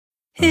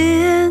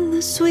In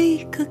the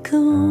sweet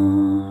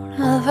cocoon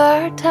of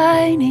our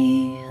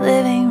tiny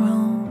living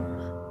room,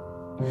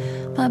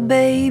 my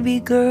baby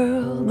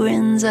girl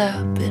grins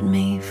up at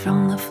me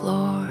from the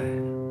floor.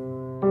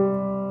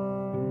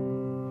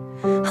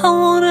 I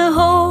wanna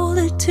hold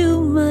her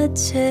to my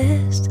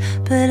chest,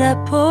 but I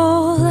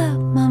pull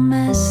out my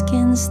mask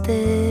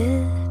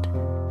instead,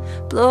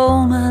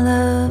 blow my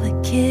love a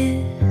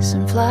kiss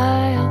and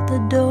fly out the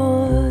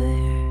door.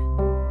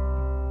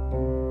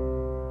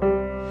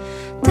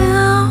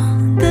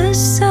 Down the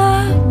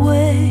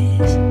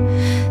subways,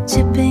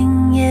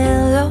 chipping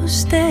yellow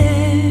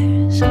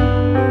stairs,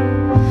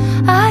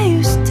 I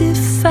used to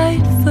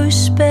fight for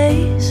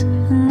space,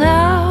 and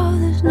now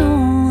there's no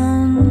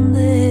one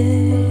there.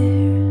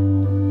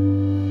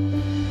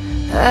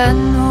 I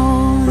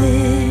know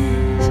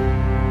this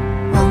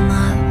will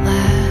not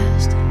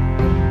last.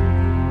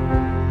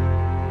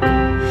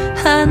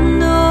 I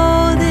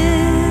know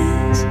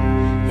this,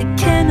 it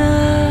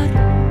cannot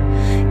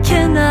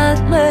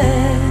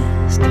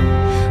last.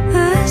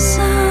 The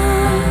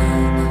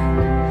sun,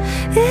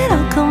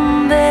 it'll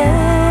come back.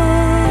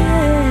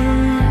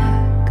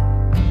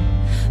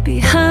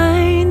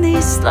 Behind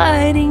these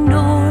sliding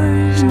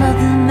doors,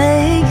 nothing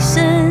makes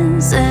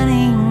sense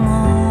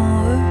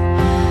anymore.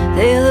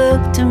 They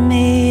look to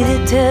me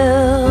to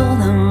tell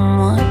them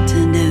what to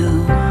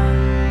do,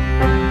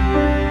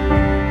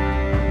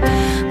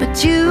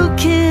 but you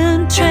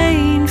can't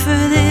train for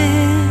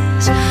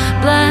this.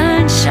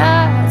 Blind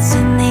shots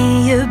in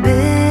the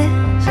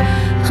abyss.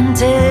 I'm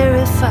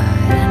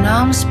terrified and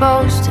I'm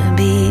supposed to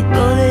be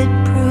bulletproof.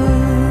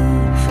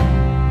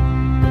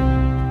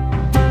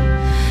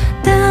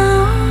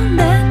 Down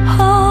that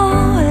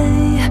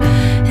hallway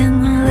in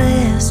the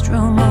last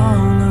room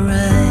on the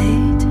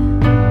right,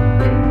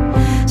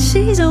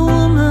 she's a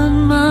woman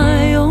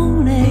my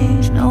own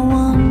age, no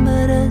one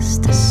but us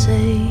to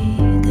say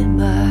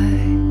goodbye.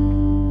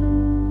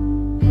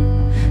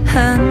 I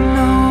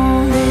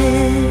know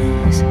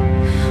this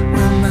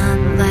will not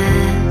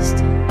last.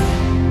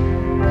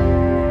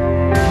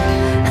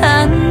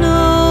 I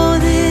know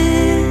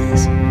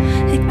this,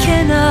 it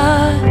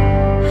cannot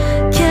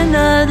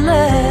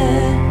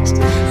last.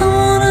 I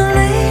wanna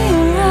lay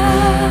her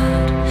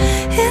out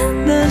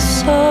in the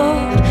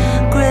soft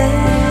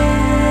grass.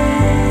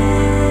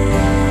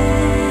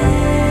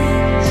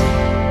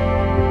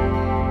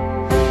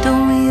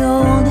 Don't we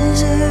all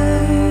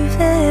deserve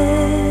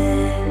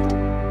that?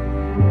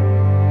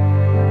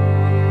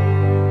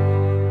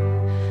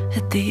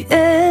 At the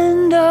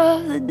end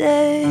of the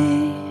day,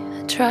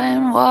 I try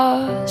and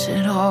wash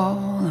it all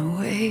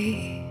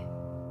away,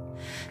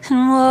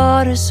 and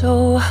water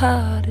so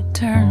hot it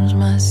turns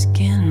my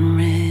skin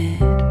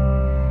red.